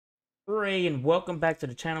Hooray and welcome back to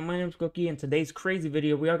the channel. My name is Cookie. In today's crazy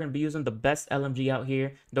video, we are going to be using the best LMG out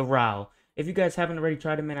here, the RAAL. If you guys haven't already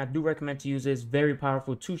tried it, man, I do recommend to use it. It's very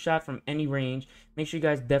powerful, 2-shot from any range. Make sure you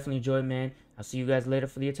guys definitely enjoy it, man. I'll see you guys later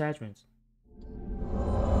for the attachments.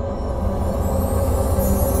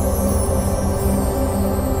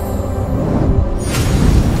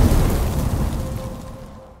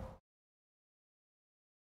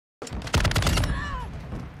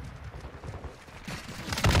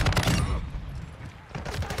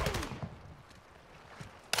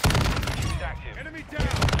 Enemy down!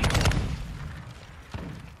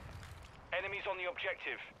 Enemies on the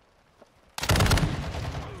objective.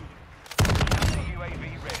 UAV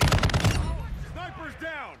ready. Snipers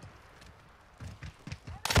down!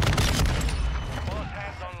 Fast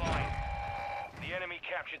hands online. The enemy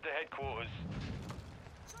captured the headquarters.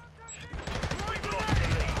 We've lost the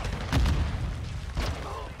lead.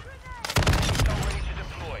 Still ready to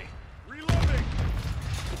deploy. Reloading!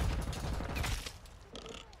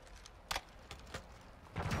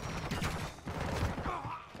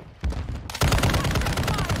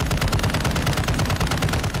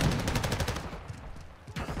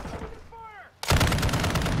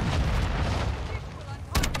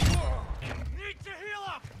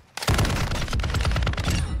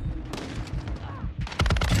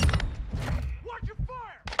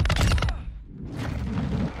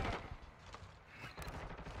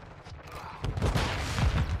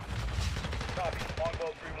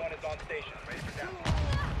 Longbow 3-1 is on station, ready for down.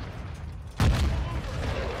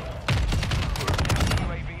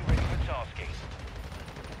 UAV ready for tasking.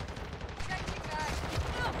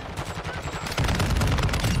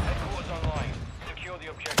 Headquarters online. Secure the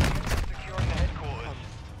objective. Securing the headquarters.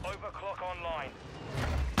 Overclock online.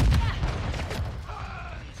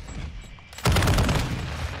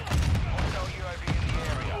 Hostile UAV in the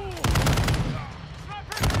area.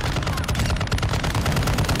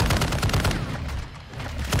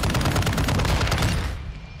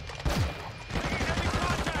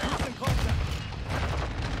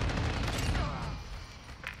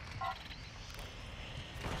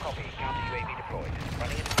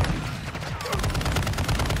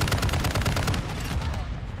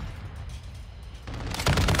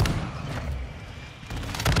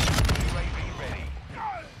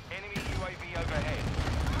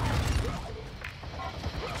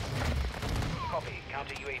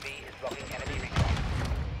 UAV is blocking enemy recon.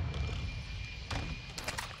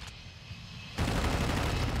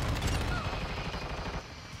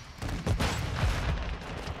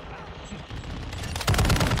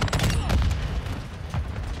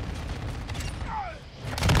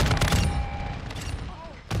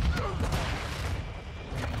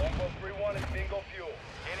 Longbow 3-1 is bingo fuel.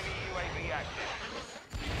 Enemy UAV active.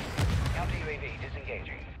 Counter UAV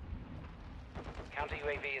disengaging. Counter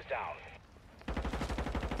UAV is down.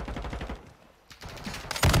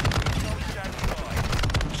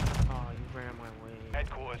 Oh, you ran my way.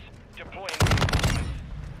 Headquarters, deploying reinforcements.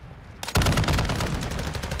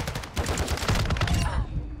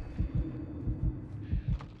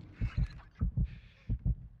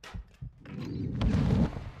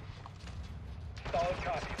 Solid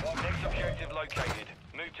copy. Next objective located.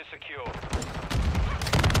 Move to secure.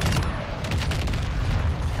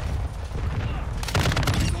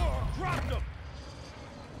 Dropped them!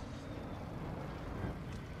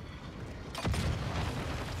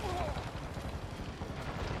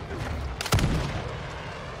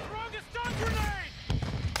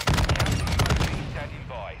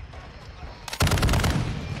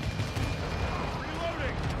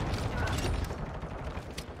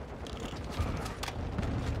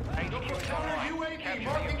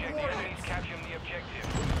 Capturing the objective.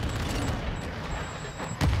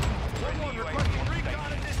 One requesting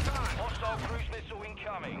recon at this time. Hostile cruise missile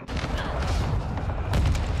incoming.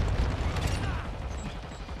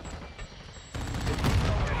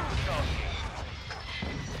 Ready for tasking.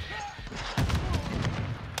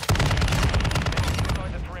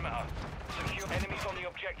 Inside the perimeter. Secure enemies on the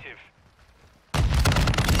objective.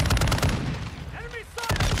 Enemy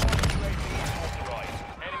sighted! UAV is authorized.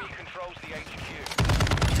 Enemy controls the HQ.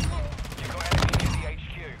 You've got enemy in the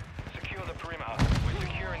HQ. Secure the perimeter. We're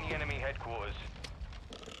securing the enemy headquarters.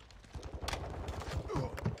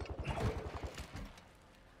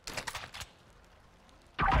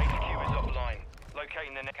 HQ is offline.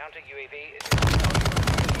 Locating the counter UAV is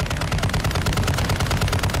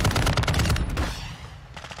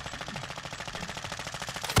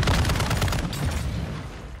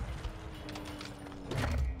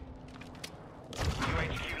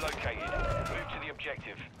UHQ located. Move to the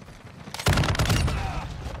objective.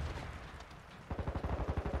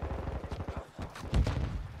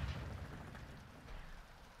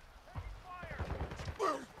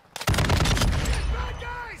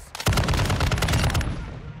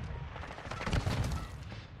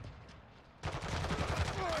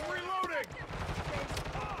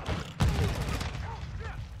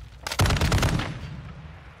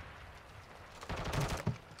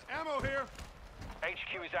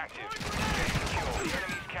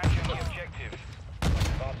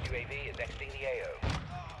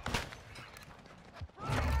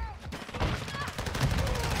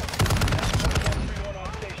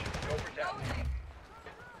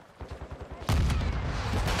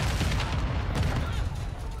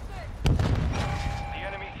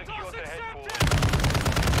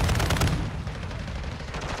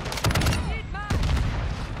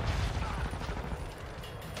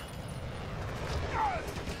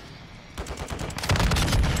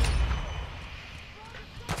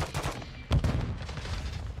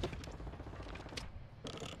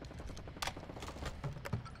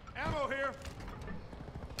 here.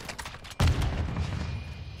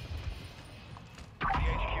 The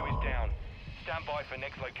HQ is down. Stand by for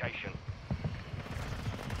next location.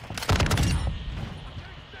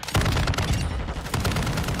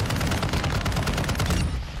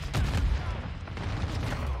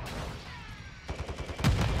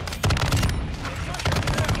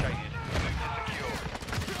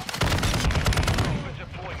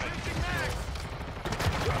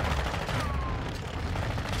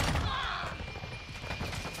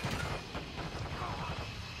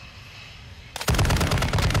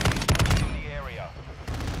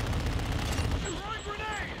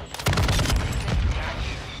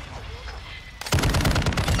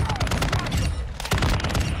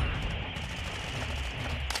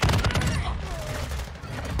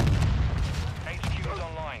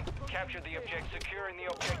 Capture the object, securing the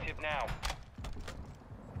objective now.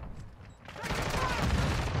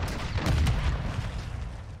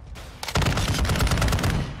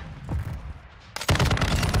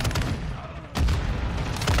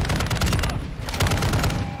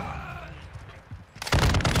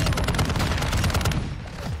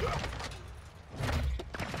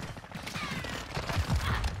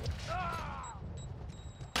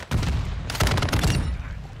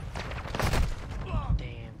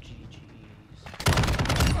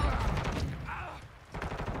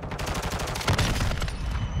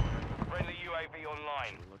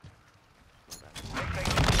 Online.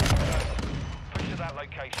 Push to that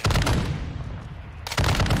location.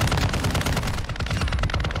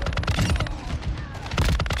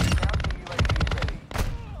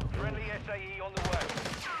 Friendly SAE on the way.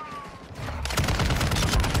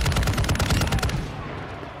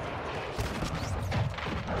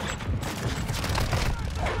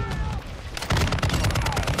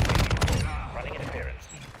 Running interference.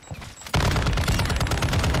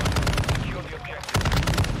 Secure the objective.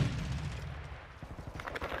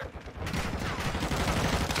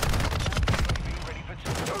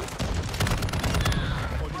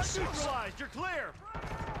 Neutralized. You're clear.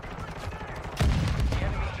 The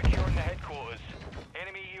enemy securing the headquarters.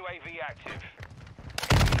 Enemy UAV active.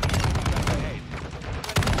 Enemy UAV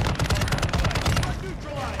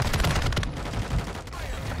Neutralized.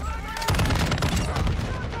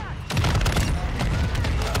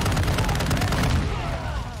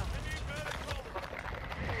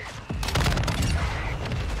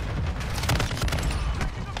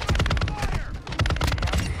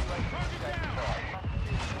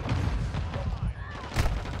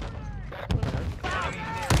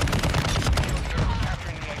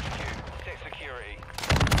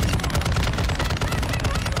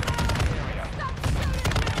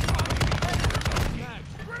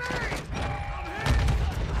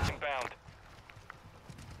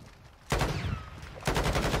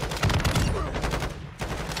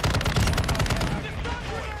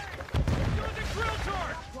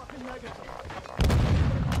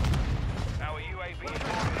 Our UAV is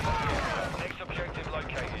next objective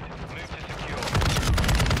located. Move to secure.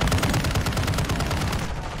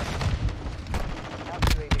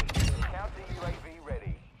 Counter UAV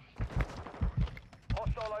ready.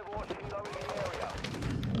 Hostile Overwatch helo in the area.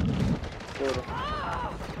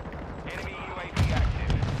 Enemy UAV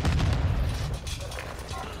active.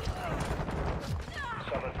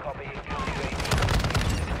 Someone copy UAV.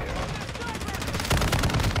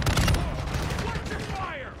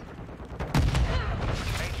 Fire.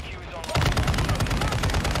 HQ is online.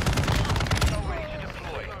 So ready to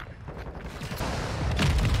deploy. Copy.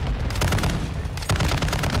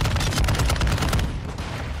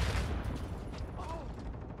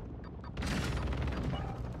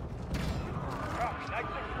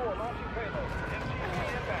 964 launching payload. MG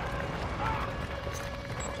inbound.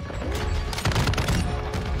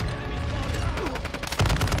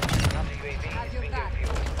 Counter UAV is bingo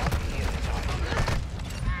fuel. RTE at the time.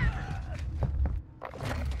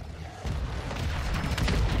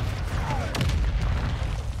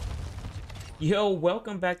 Yo,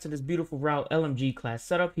 welcome back to this beautiful RAAL LMG class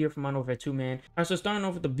setup here from over at 2-man. Alright, so starting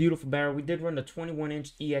off with the beautiful barrel, we did run the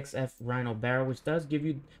 21-inch EXF Rhino barrel, which does give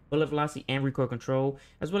you bullet velocity and recoil control,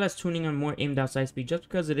 as well as tuning on more aimed out sight speed. Just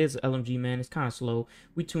because it is LMG, man, it's kind of slow.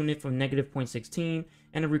 We tuned it from -0.16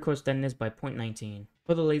 and the recoil steadiness by 0.19.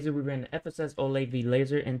 For the laser, we ran the FSS OLED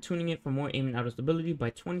laser and tuning it for more aim and auto stability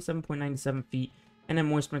by 27.97 feet and then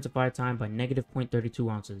more sprint to fire time by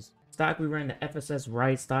 -0.32 ounces. Stock, we ran the FSS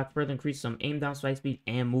Riot stock, further increased some aim down sight speed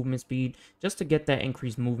and movement speed just to get that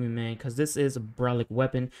increased movement, man, because this is a brolic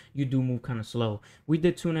weapon. You do move kind of slow. We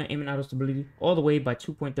did tune our aim and auto stability all the way by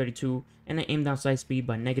 2.32 and then aim down sight speed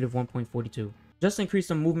by -1.42. Just to increase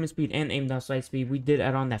some movement speed and aim down sight speed, we did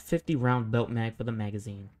add on that 50 round belt mag for the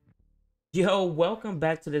magazine. Yo, welcome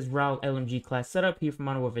back to this RAAL LMG class setup here from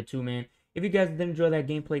Modern Warfare 2, man. If you guys did enjoy that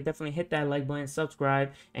gameplay, definitely hit that like button,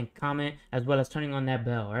 subscribe, and comment, as well as turning on that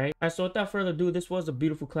bell, alright? Alright, so without further ado, this was a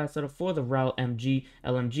beautiful class setup for the RAAL MG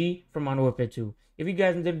LMG from Modern Warfare 2. If you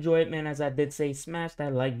guys did enjoy it, man, as I did say, smash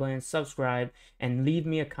that like button, subscribe, and leave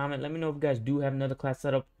me a comment. Let me know if you guys do have another class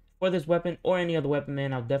setup for this weapon or any other weapon,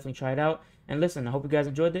 man. I'll definitely try it out. And listen, I hope you guys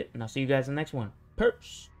enjoyed it, and I'll see you guys in the next one.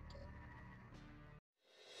 Peace!